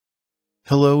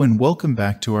Hello and welcome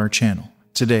back to our channel.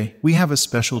 Today, we have a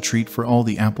special treat for all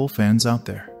the Apple fans out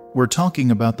there. We're talking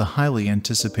about the highly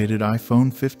anticipated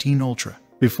iPhone 15 Ultra.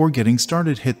 Before getting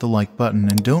started, hit the like button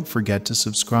and don't forget to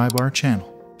subscribe our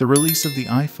channel. The release of the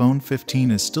iPhone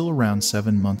 15 is still around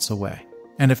 7 months away.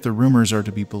 And if the rumors are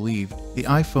to be believed, the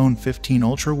iPhone 15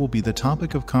 Ultra will be the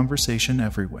topic of conversation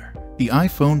everywhere. The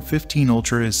iPhone 15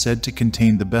 Ultra is said to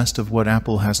contain the best of what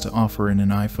Apple has to offer in an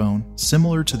iPhone,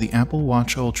 similar to the Apple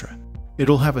Watch Ultra.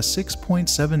 It'll have a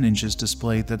 6.7 inches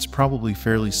display that's probably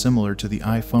fairly similar to the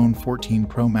iPhone 14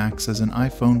 Pro Max as an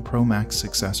iPhone Pro Max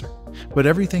successor, but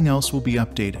everything else will be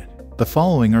updated. The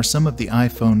following are some of the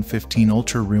iPhone 15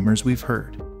 Ultra rumors we've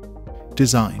heard.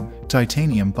 Design: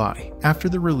 titanium body. After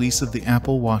the release of the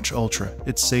Apple Watch Ultra,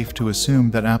 it's safe to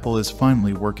assume that Apple is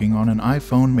finally working on an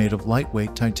iPhone made of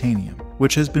lightweight titanium,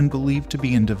 which has been believed to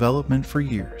be in development for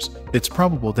years. It's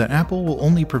probable that Apple will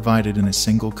only provide it in a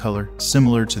single color,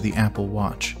 similar to the Apple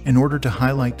Watch, in order to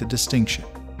highlight the distinction.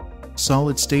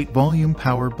 Solid-state volume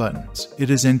power buttons. It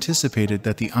is anticipated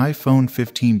that the iPhone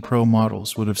 15 Pro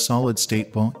models would have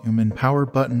solid-state volume and power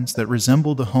buttons that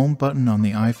resemble the home button on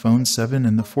the iPhone 7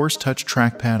 and the Force Touch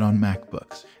trackpad on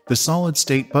MacBooks. The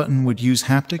solid-state button would use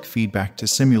haptic feedback to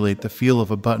simulate the feel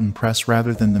of a button press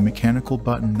rather than the mechanical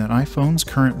button that iPhones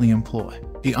currently employ.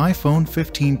 The iPhone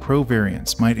 15 Pro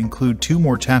variants might include 2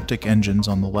 more Taptic engines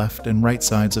on the left and right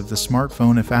sides of the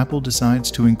smartphone if Apple decides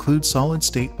to include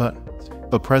solid-state buttons.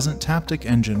 The present Taptic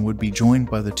engine would be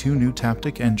joined by the 2 new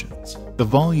Taptic engines. The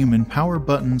volume and power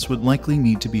buttons would likely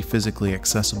need to be physically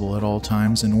accessible at all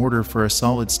times in order for a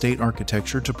solid-state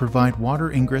architecture to provide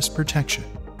water ingress protection.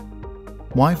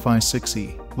 Wi-Fi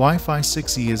 6E. Wi-Fi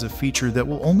 6E is a feature that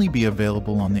will only be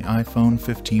available on the iPhone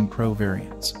 15 Pro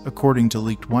variants, according to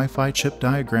leaked Wi-Fi chip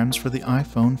diagrams for the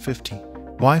iPhone 15.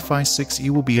 Wi-Fi 6E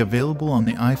will be available on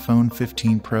the iPhone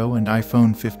 15 Pro and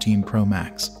iPhone 15 Pro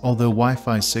Max, although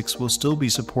Wi-Fi 6 will still be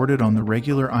supported on the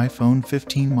regular iPhone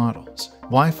 15 models.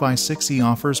 Wi-Fi 6E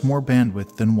offers more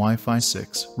bandwidth than Wi-Fi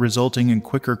 6, resulting in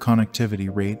quicker connectivity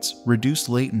rates, reduced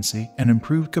latency, and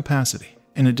improved capacity,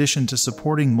 in addition to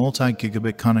supporting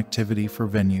multi-gigabit connectivity for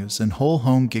venues and whole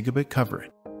home gigabit coverage.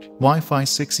 Wi-Fi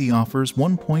 6E offers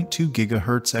 1.2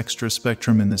 GHz extra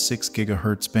spectrum in the 6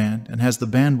 GHz band and has the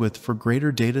bandwidth for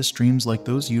greater data streams like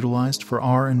those utilized for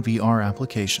AR and VR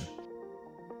application.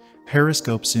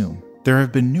 Periscope zoom. There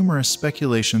have been numerous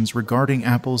speculations regarding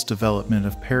Apple's development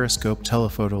of periscope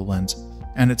telephoto lenses,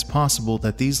 and it's possible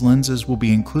that these lenses will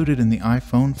be included in the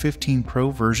iPhone 15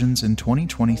 Pro versions in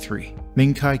 2023.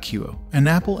 Ming-Chi Kuo, an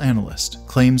Apple analyst,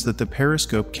 claims that the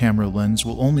periscope camera lens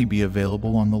will only be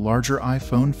available on the larger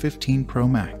iPhone 15 Pro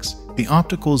Max. The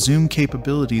optical zoom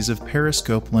capabilities of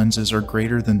periscope lenses are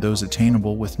greater than those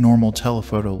attainable with normal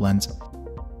telephoto lenses,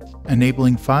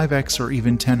 enabling 5x or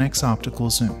even 10x optical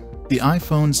zoom. The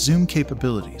iPhone's zoom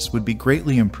capabilities would be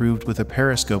greatly improved with a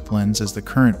periscope lens, as the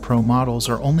current Pro models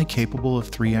are only capable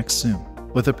of 3x zoom.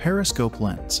 With a periscope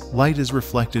lens, light is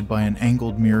reflected by an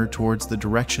angled mirror towards the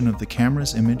direction of the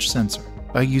camera's image sensor.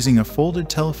 By using a folded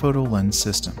telephoto lens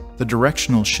system, the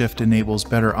directional shift enables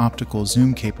better optical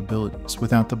zoom capabilities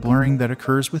without the blurring that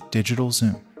occurs with digital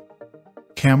zoom.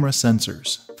 Camera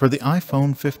sensors. For the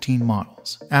iPhone 15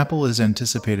 models, Apple is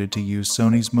anticipated to use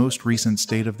Sony's most recent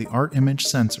state-of-the-art image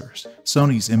sensors.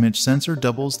 Sony's image sensor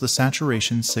doubles the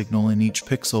saturation signal in each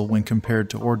pixel when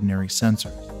compared to ordinary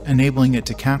sensors, enabling it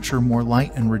to capture more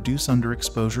light and reduce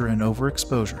underexposure and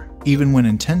overexposure. Even when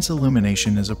intense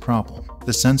illumination is a problem,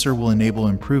 the sensor will enable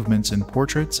improvements in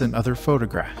portraits and other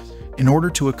photographs. In order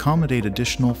to accommodate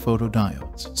additional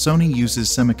photodiodes, Sony uses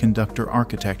semiconductor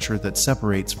architecture that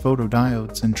separates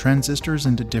photodiodes and transistors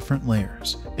into different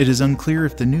layers. It is unclear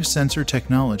if the new sensor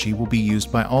technology will be used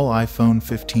by all iPhone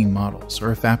 15 models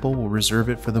or if Apple will reserve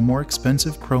it for the more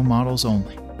expensive Pro models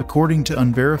only. According to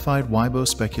unverified Weibo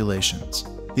speculations,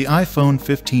 the iPhone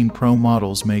 15 Pro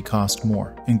models may cost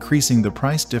more, increasing the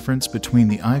price difference between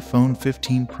the iPhone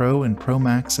 15 Pro and Pro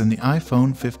Max and the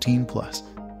iPhone 15 Plus.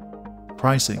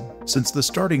 Pricing. Since the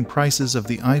starting prices of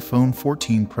the iPhone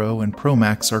 14 Pro and Pro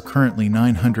Max are currently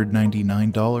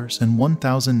 $999 and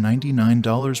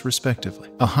 $1,099 respectively,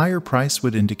 a higher price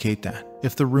would indicate that,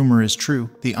 if the rumor is true,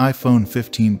 the iPhone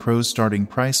 15 Pro's starting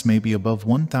price may be above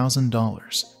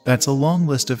 $1,000. That's a long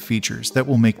list of features that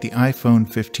will make the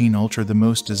iPhone 15 Ultra the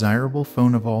most desirable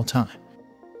phone of all time.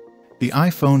 The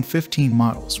iPhone 15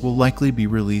 models will likely be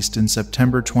released in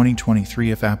September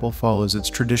 2023 if Apple follows its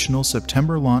traditional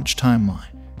September launch timeline.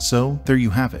 So, there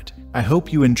you have it. I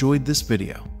hope you enjoyed this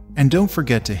video. And don't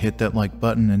forget to hit that like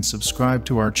button and subscribe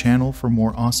to our channel for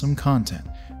more awesome content.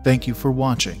 Thank you for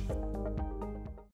watching.